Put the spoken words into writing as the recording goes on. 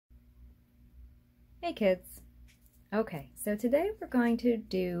Hey kids! Okay, so today we're going to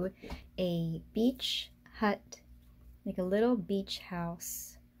do a beach hut, like a little beach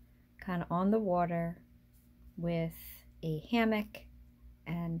house, kind of on the water with a hammock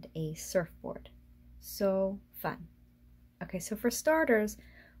and a surfboard. So fun. Okay, so for starters,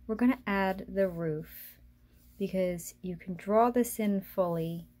 we're going to add the roof because you can draw this in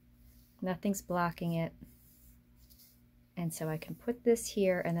fully. Nothing's blocking it. And so I can put this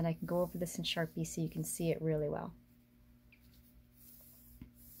here and then I can go over this in Sharpie so you can see it really well.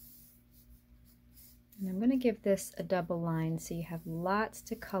 And I'm going to give this a double line so you have lots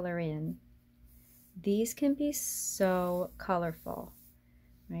to color in. These can be so colorful,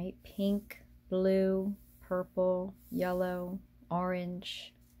 right? Pink, blue, purple, yellow,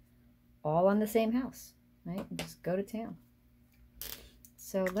 orange, all on the same house, right? Just go to town.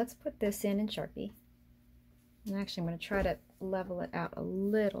 So let's put this in Sharpie. And actually I'm going to try to level it out a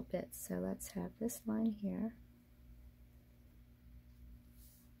little bit. So let's have this line here.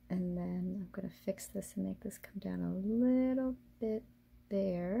 And then I'm going to fix this and make this come down a little bit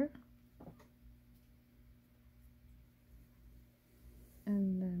there.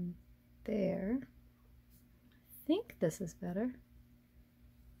 And then there. I think this is better.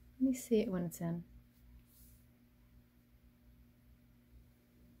 Let me see it when it's in.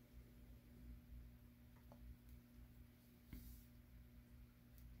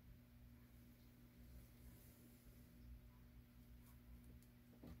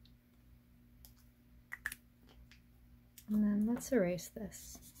 And then let's erase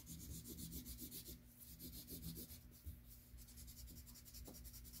this.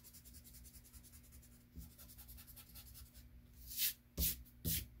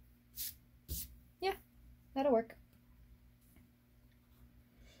 Yeah, that'll work.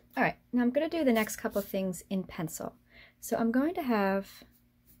 All right, now I'm going to do the next couple of things in pencil. So I'm going to have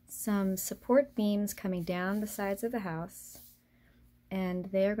some support beams coming down the sides of the house, and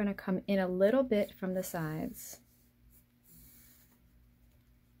they're going to come in a little bit from the sides.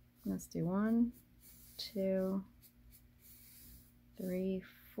 Let's do 1, 2, 3,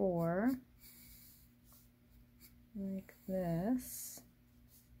 4, like this.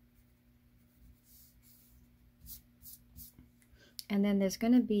 And then there's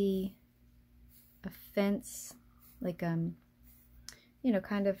going to be a fence, like you know,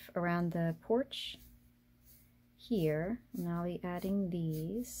 kind of around the porch here, and I'll be adding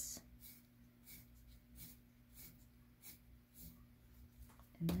these.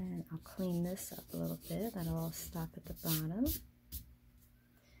 And then I'll clean this up a little bit. That'll all stop at the bottom.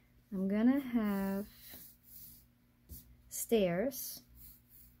 I'm gonna have stairs.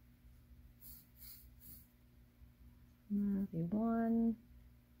 That'll be 1,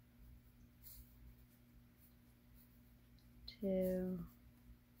 2,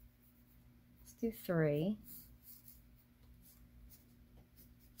 let's do 3.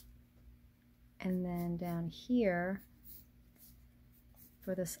 And then down here,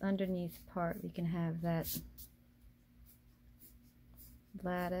 for this underneath part, we can have that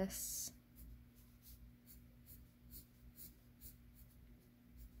lattice.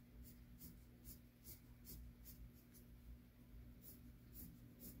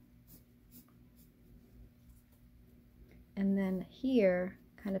 And then here,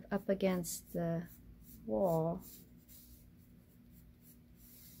 kind of up against the wall,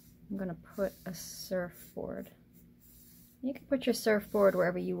 I'm going to put a surfboard. You can put your surfboard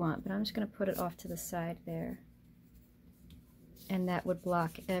wherever you want, but I'm just going to put it off to the side there. And that would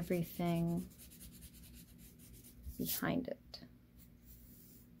block everything behind it.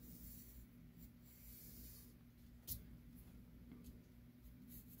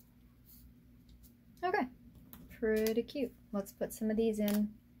 Okay, pretty cute. Let's put some of these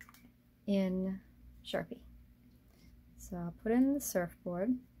in Sharpie. So I'll put in the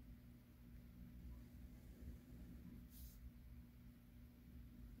surfboard.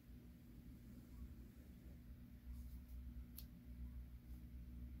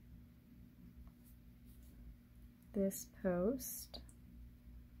 This post,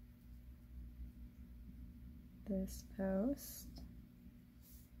 this post,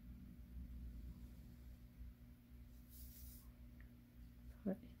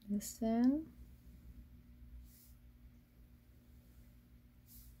 put this in,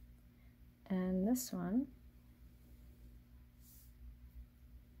 and this one.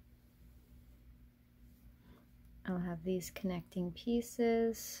 I'll have these connecting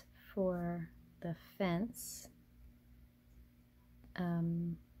pieces for the fence.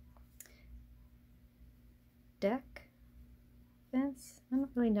 Deck fence. I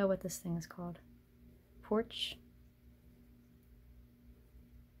don't really know what this thing is called. Porch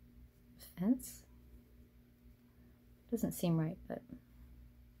fence. Doesn't seem right, but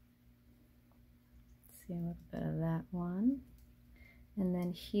let's see a little bit of that one. And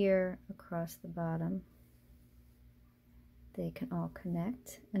then here across the bottom, they can all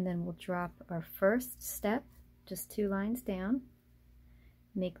connect. And then we'll drop our first step, just 2 lines down.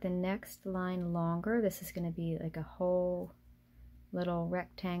 Make the next line longer. This is going to be like a whole little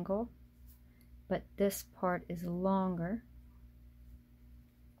rectangle, but this part is longer.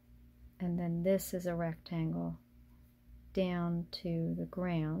 And then this is a rectangle down to the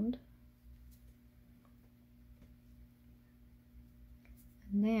ground.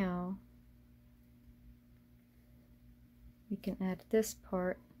 Now we can add this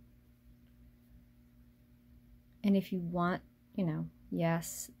part, and if you want, you know,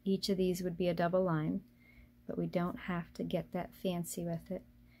 yes, each of these would be a double line, but we don't have to get that fancy with it.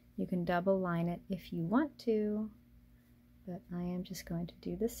 You can double line it if you want to, but I am just going to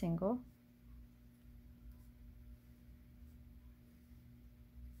do the single.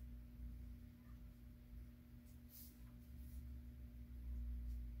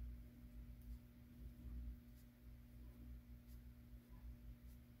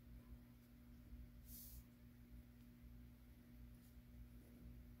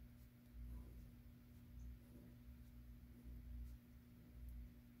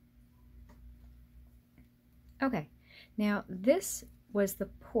 Okay, now this was the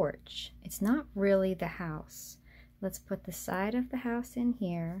porch. It's not really the house. Let's put the side of the house in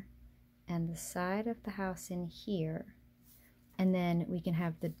here and the side of the house in here. And then we can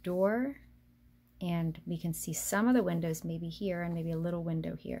have the door, and we can see some of the windows maybe here and maybe a little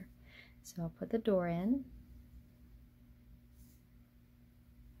window here. So I'll put the door in.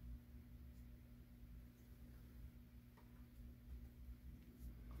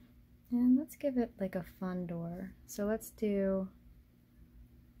 And let's give it like a fun door. So let's do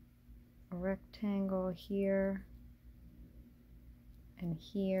a rectangle here and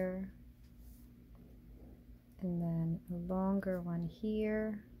here, and then a longer one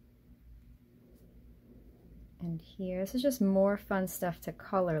here and here. This is just more fun stuff to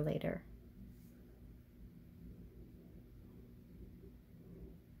color later.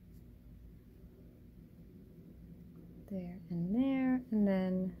 There and there, and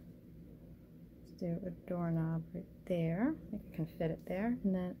then do a doorknob right there. I think I can fit it there,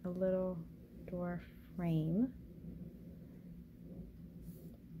 and then a little door frame.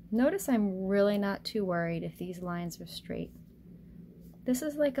 Notice I'm really not too worried if these lines are straight. This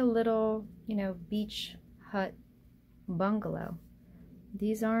is like a little, you know, beach hut bungalow.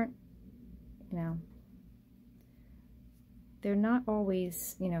 These aren't, you know, they're not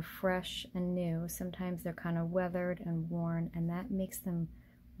always, you know, fresh and new. Sometimes they're kind of weathered and worn, and that makes them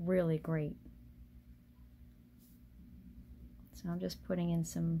really great. So I'm just putting in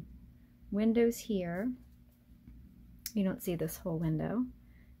some windows here. You don't see this whole window.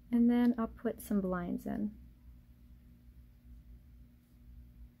 And then I'll put some blinds in.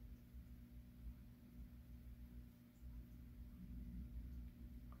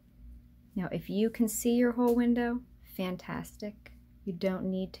 Now, if you can see your whole window, fantastic. You don't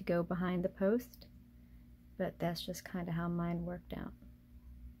need to go behind the post, but that's just kind of how mine worked out.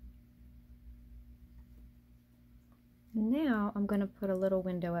 Now I'm going to put a little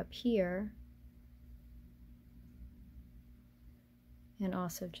window up here, and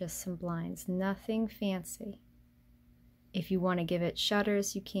also just some blinds. Nothing fancy. If you want to give it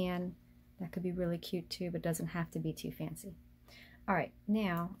shutters, you can. That could be really cute too, but doesn't have to be too fancy. All right,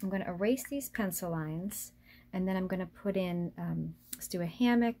 now I'm going to erase these pencil lines, and then I'm going to put in, let's do a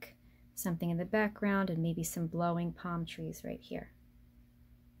hammock, something in the background, and maybe some blowing palm trees right here.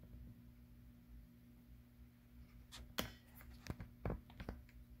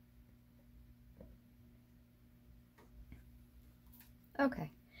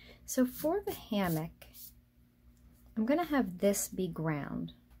 Okay, so for the hammock, I'm going to have this be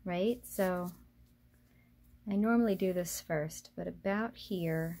ground, right? So I normally do this first, but about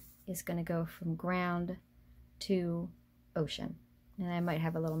here is going to go from ground to ocean. And I might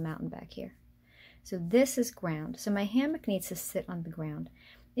have a little mountain back here. So this is ground. So my hammock needs to sit on the ground.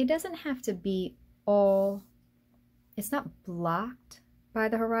 It doesn't have to be all, it's not blocked by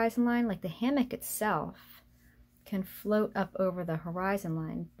the horizon line. Like the hammock itself can float up over the horizon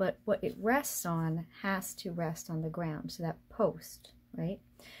line, but what it rests on has to rest on the ground, so that post, right?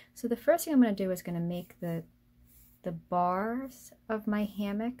 So the first thing I'm going to do is going to make the bars of my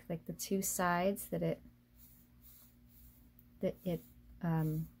hammock, like the two sides that it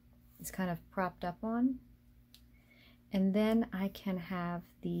is kind of propped up on, and then I can have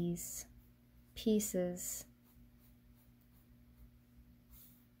these pieces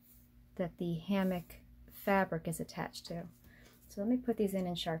that the hammock fabric is attached to. So let me put these in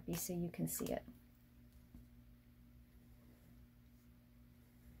Sharpie so you can see it.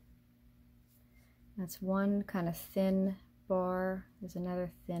 That's one kind of thin bar. There's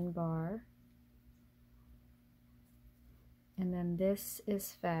another thin bar. And then this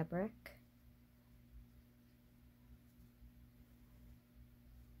is fabric.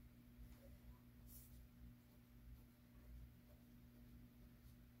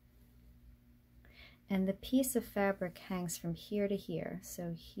 And the piece of fabric hangs from here to here.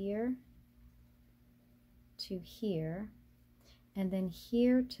 So here to here, and then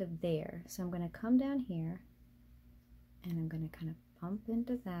here to there. So I'm going to come down here, and I'm going to kind of bump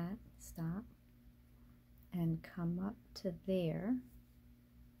into that, stop, and come up to there.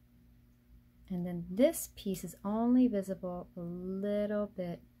 And then this piece is only visible a little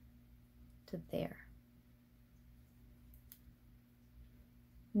bit to there.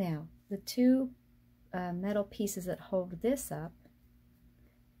 Now, the two metal pieces that hold this up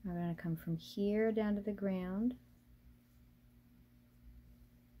are going to come from here down to the ground,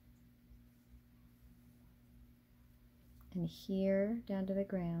 and here down to the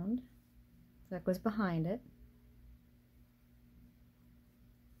ground. So that goes behind it.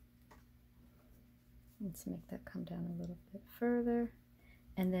 Let's make that come down a little bit further.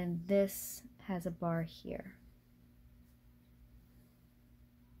 And then this has a bar here.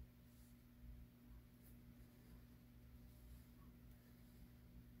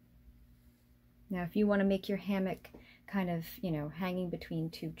 Now, if you want to make your hammock kind of, you know, hanging between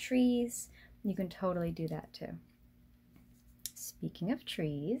two trees, you can totally do that too. Speaking of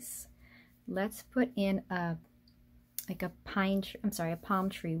trees, let's put in a palm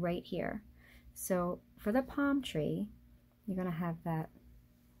tree right here. So for the palm tree, you're going to have that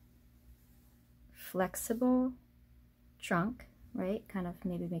flexible trunk, right? Kind of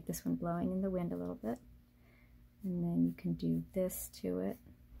maybe make this one blowing in the wind a little bit. And then you can do this to it.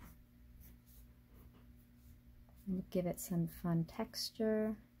 And give it some fun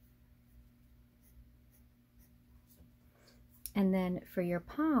texture. And then for your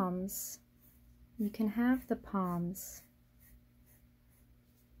palms, you can have the palms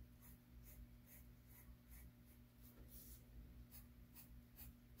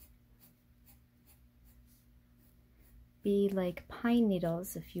be like pine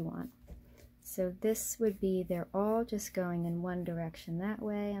needles if you want. So this would be, they're all just going in one direction that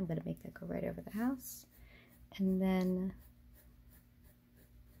way. I'm going to make that go right over the house. And then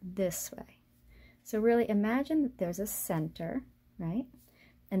this way. So really imagine that there's a center, right?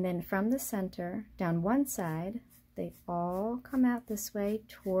 And then from the center down one side, they all come out this way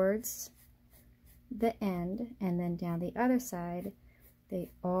towards the end, and then down the other side, they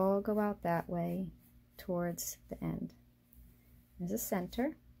all go out that way towards the end. There's a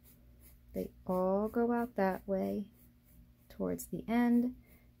center. They all go out that way towards the end,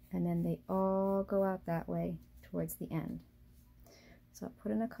 and then they all go out that way towards the end. So I'll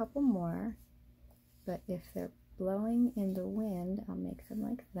put in a couple more, but if they're blowing in the wind, I'll make them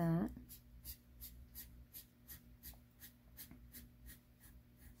like that.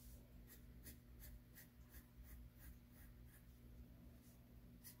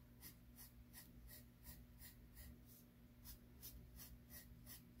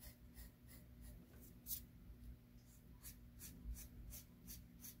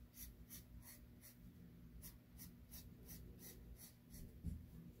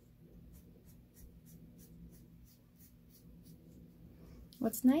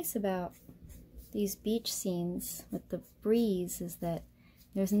 What's nice about these beach scenes with the breeze is that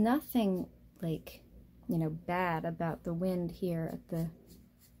there's nothing like, you know, bad about the wind here at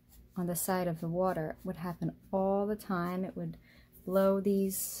on the side of the water. It would happen all the time. It would blow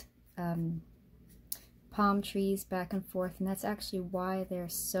these palm trees back and forth, and that's actually why they're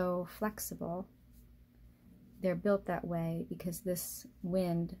so flexible. They're built that way because this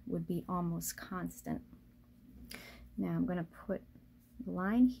wind would be almost constant. Now I'm going to put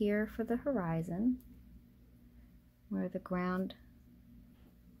line here for the horizon where the ground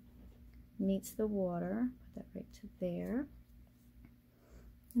meets the water. Put that right to there.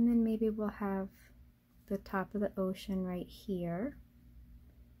 And then maybe we'll have the top of the ocean right here.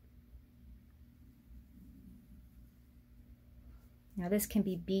 Now this can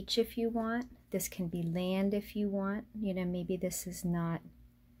be beach if you want. This can be land if you want. You know, maybe this is not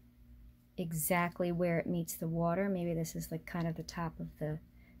exactly where it meets the water. Maybe this is like kind of the top of the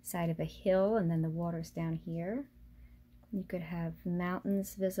side of a hill and then the water's down here. You could have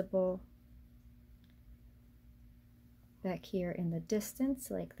mountains visible back here in the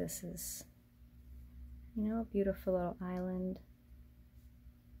distance, like this is, you know, a beautiful little island.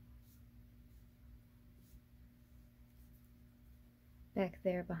 back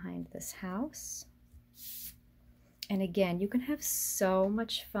there behind this house. And again, you can have so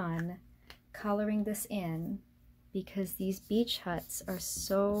much fun coloring this in because these beach huts are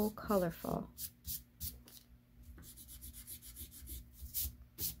so colorful.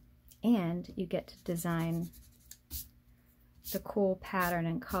 And you get to design the cool pattern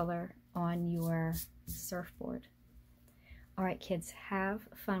and color on your surfboard. All right, kids, have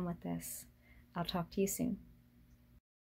fun with this. I'll talk to you soon.